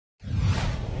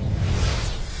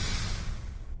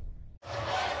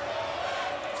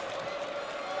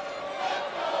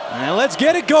And let's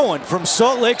get it going from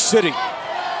Salt Lake City.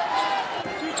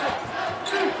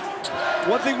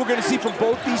 One thing we're going to see from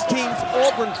both these teams,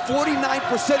 Auburn,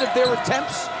 49% of their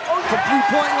attempts from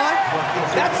three-point line.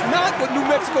 That's not what New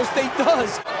Mexico State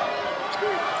does.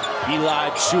 Eli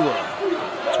Chua,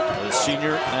 the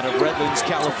senior out of Redlands,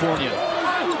 California,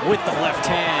 with the left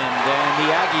hand, and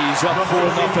the Aggies up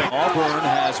 4-0. Auburn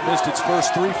has missed its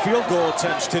first 3 field goal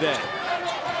attempts today.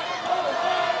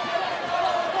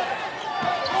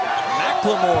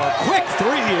 McLemore, quick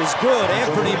 3 is good.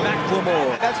 Anthony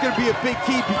McLemore. That's going to be a big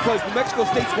key because New Mexico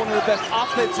State's one of the best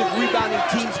offensive rebounding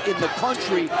teams in the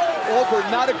country. Auburn,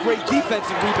 not a great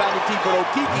defensive rebounding team, but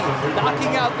Okeke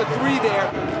knocking out the 3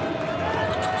 there.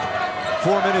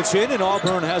 4 minutes in, and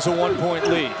Auburn has a 1-point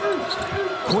lead.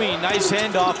 Queen, nice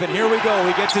handoff, and here we go.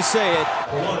 We get to say it.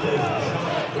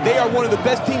 They are one of the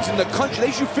best teams in the country.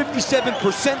 They shoot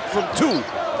 57% from 2.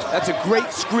 That's a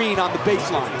great screen on the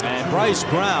baseline. And Bryce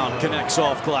Brown connects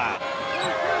off glass.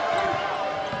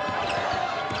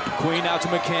 Queen out to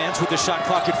McCants with the shot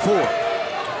clock at 4.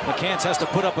 McCants has to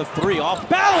put up a 3 off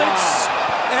balance,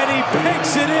 and he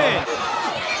banks it in.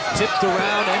 Tipped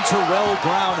around, and Terrell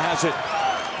Brown has it.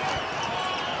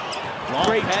 Long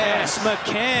great pass,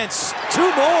 McCants, 2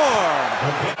 more.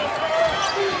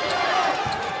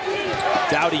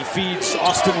 Dowdy feeds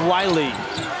Austin Wiley,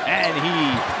 and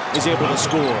he is able to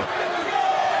score.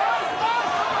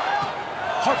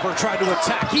 Harper tried to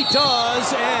attack, he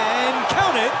does, and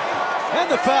count it,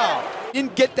 and the foul.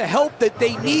 Didn't get the help that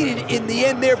they needed in the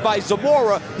end there by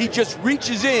Zamora. He just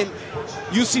reaches in.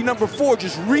 You see number 4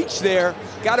 just reach there.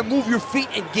 Got to move your feet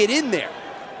and get in there.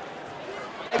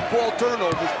 Ball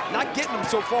turnovers, not getting them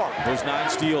so far. Those 9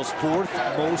 steals, 4th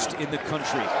most in the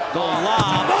country. The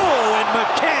lob, oh, and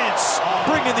McCants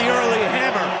bringing the early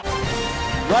hammer.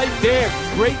 Right there,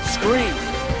 great screen.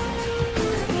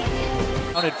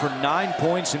 Counted for 9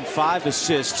 points and 5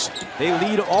 assists. They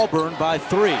lead Auburn by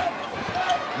 3.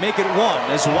 Make it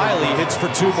 1 as Wiley hits for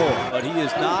 2 more. But he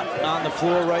is not on the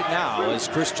floor right now as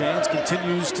Chris Jans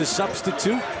continues to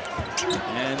substitute.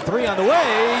 And 3 on the way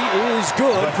is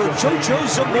good for Jojo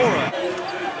Zamora.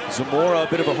 Zamora, a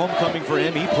bit of a homecoming for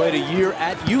him. He played a year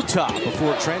at Utah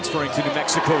before transferring to New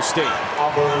Mexico State.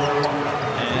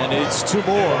 And it's 2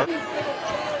 more.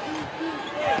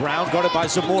 Brown guarded by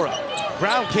Zamora.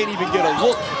 Brown can't even get a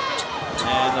look.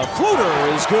 And the floater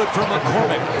is good for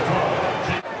McCormick.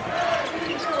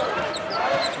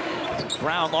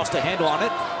 Brown lost a handle on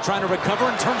it, trying to recover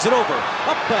and turns it over.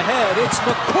 Up ahead, it's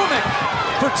McCormick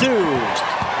for 2.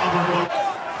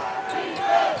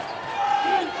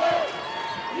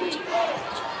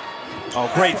 Oh,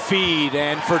 great feed,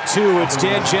 and for 2, it's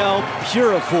D'Angelo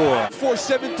Purifour. Force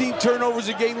 17 turnovers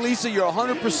again, Lisa. You're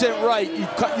 100% right.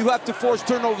 You have to force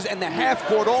turnovers in the half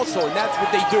court also, and that's what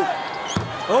they do.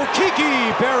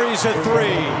 Okeke buries a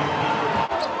 3.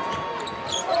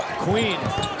 Queen,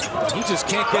 he just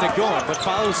can't get it going, but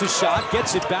follows the shot,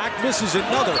 gets it back, misses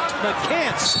another.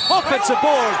 McCants, offensive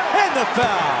board, and the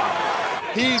foul.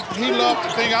 He loves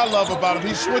the thing I love about him.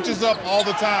 He switches up all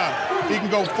the time. He can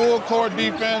go full court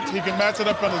defense. He can match it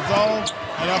up in the zone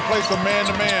and then play some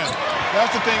man-to-man.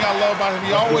 That's the thing I love about him.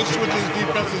 He always switches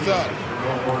defenses up.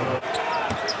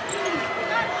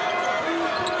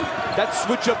 That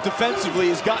switch up defensively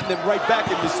has gotten them right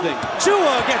back in this thing.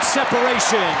 Chua gets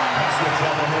separation.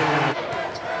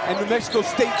 And New Mexico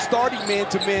State starting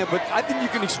man-to-man, but I think you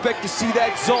can expect to see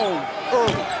that zone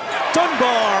early.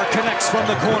 Dunbar connects from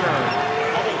the corner.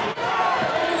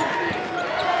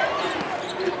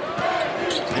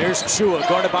 Here's Chua,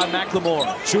 guarded by McLemore.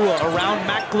 Chua around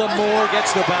McLemore,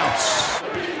 gets the bounce.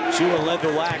 Chua led the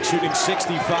WAC, shooting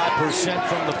 65%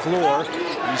 from the floor.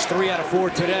 He's 3 out of 4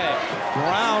 today.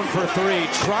 Brown for 3,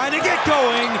 trying to get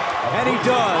going, and he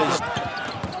does.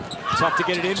 Tough to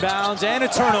get it inbounds, and a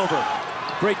turnover.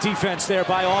 Great defense there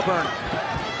by Auburn.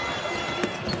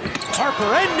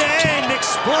 Harper end-to-end,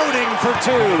 exploding for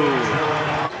 2.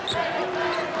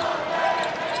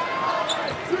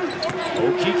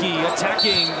 Okeke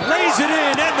attacking, lays it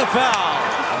in, and the foul.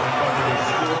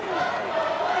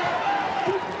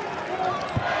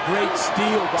 Great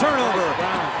steal. Turnover.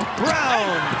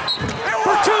 Brown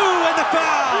for 2, and the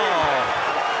foul.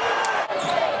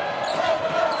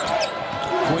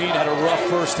 Queen had a rough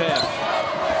first half.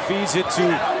 Feeds it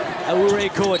to Aure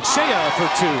Coachea for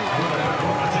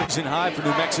 2. Season high for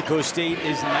New Mexico State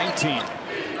is 19.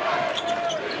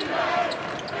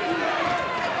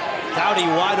 Dowdy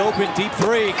wide open, deep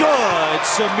 3. Good.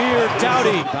 Samir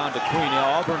Dowdy. Bound to Queen.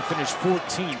 Auburn finished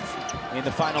 14th in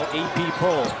the final AP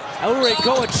poll. Aure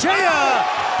Coachea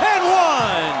and 1.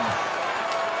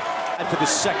 And for the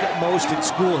second most in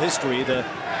school history, the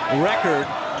record.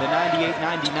 The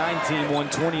 98-99 team won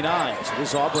 29. So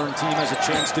this Auburn team has a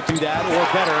chance to do that or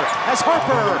better as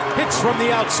Harper hits from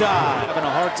the outside. Having a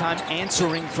hard time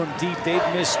answering from deep. They've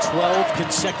missed 12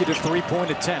 consecutive three-point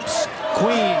attempts.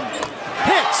 Queen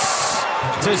hits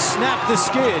to snap the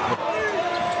skid.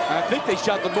 I think they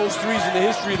shot the most threes in the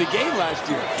history of the game last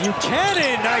year.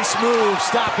 Buchanan, nice move.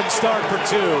 Stop and start for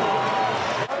two.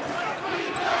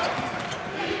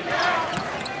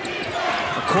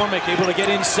 McCormick able to get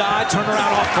inside, turn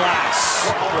around off glass.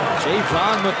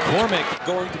 Javon McCormick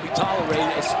going to be tolerated,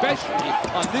 especially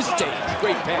on this stage.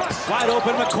 Great pass. Wide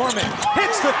open McCormick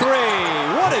hits the three.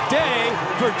 What a day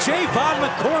for Javon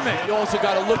McCormick. You also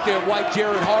got to look at why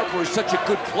Jared Harper is such a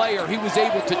good player. He was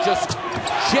able to just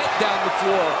jet down the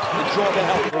floor and draw the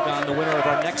help. On the winner of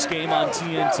our next game on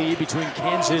TNT between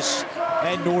Kansas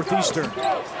and Northeastern.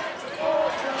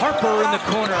 Harper in the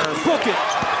corner, book it.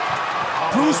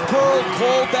 Bruce Pearl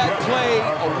called that play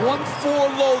a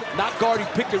 1-4 load, not guarding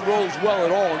pick and rolls well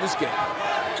at all in this game.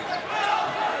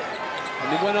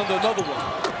 And they went on to another one.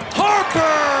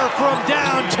 Harper from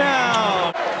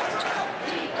downtown.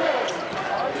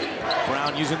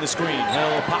 Brown using the screen.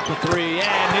 He'll pop a three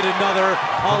and hit another.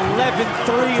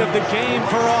 11-3 of the game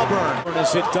for Auburn. Auburn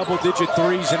has hit double-digit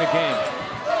threes in a game.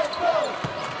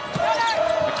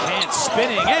 McCants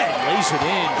spinning and lays it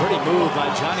in. Pretty move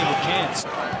by Johnny McCants.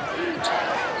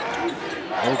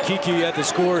 Okeke at the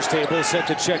scorer's table, set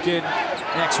to check in.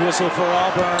 Next whistle for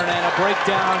Auburn, and a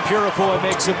breakdown. Purifoy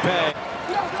makes him pay.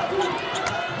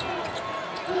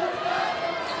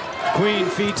 Queen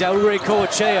feeds Aure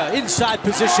Koachea, inside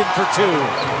position for two.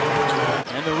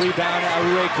 And the rebound,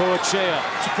 Aure Koachea.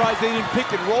 Surprised they didn't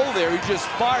pick and roll there. He just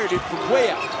fired it from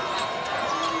way out.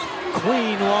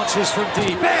 Queen launches from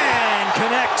deep and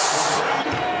connects.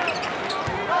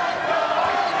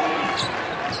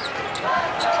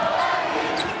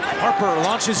 Harper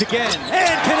launches again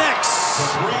and connects.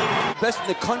 Best in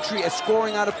the country at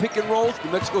scoring out of pick and rolls.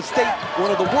 New Mexico State, one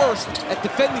of the worst at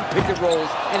defending pick and rolls,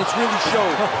 and it's really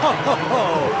shown.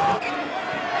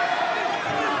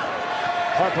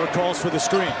 Harper calls for the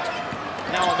screen.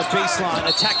 Now on the baseline,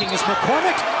 attacking is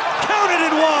McCormick. Counted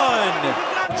and one.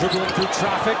 Dribbling through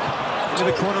traffic into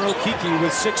the corner. Okeke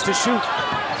with 6 to shoot.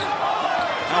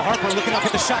 Now Harper looking up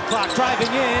at the shot clock, driving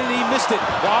in, he missed it.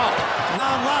 Wow.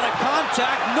 A lot of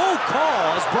contact, no call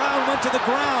as Brown went to the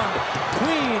ground.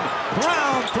 Queen,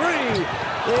 Brown, three.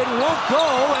 It won't go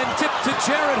and tip to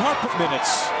Jared Harper.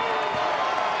 Minutes.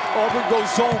 Auburn goes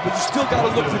zone, but you still got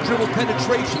to look for dribble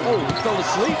penetration. Oh, he fell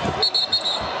asleep.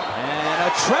 And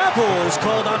a travel is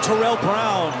called on Terrell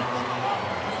Brown.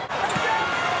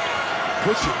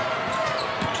 Push it.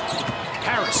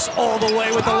 Harris all the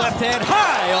way with the left hand,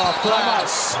 high off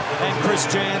glass. And Chris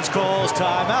Jans calls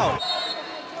timeout.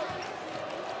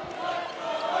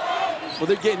 Well,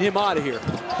 they're getting him out of here.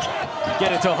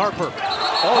 Get it to Harper.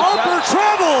 Oh, Harper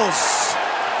travels!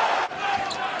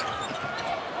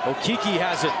 Okeke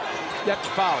has it. That's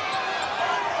foul.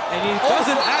 And he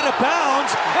doesn't out of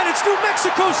bounds, and it's New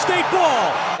Mexico State ball.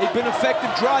 They've been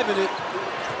effective driving it.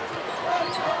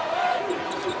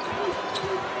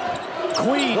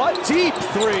 Queen, deep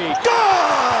three.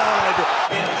 Good!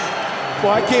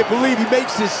 Boy, I can't believe he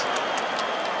makes this.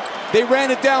 They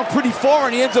ran it down pretty far,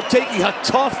 and he ends up taking a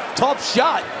tough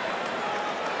shot.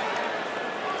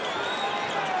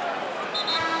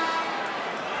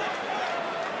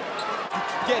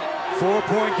 Get it.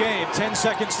 4-point game, 10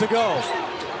 seconds to go.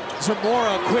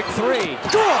 Zamora, quick three.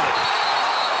 Good!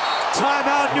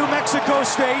 Timeout, New Mexico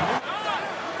State.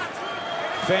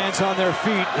 Fans on their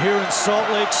feet here in Salt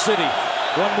Lake City.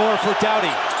 One more for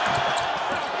Doughty.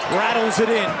 Rattles it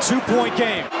in, 2-point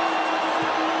game.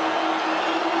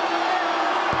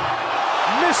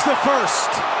 Missed the first.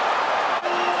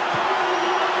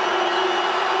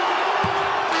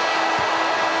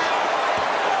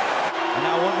 And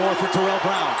now one more for Terrell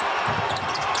Brown.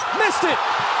 Missed it,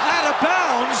 out of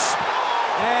bounds.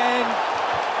 And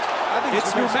I think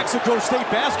it's New Mexico State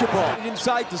basketball.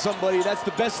 Inside to somebody, that's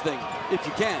the best thing, if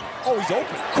you can. Oh, he's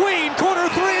open. Queen, corner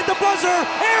three at the buzzer,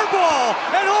 air ball,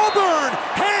 and Auburn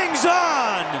hangs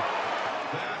on.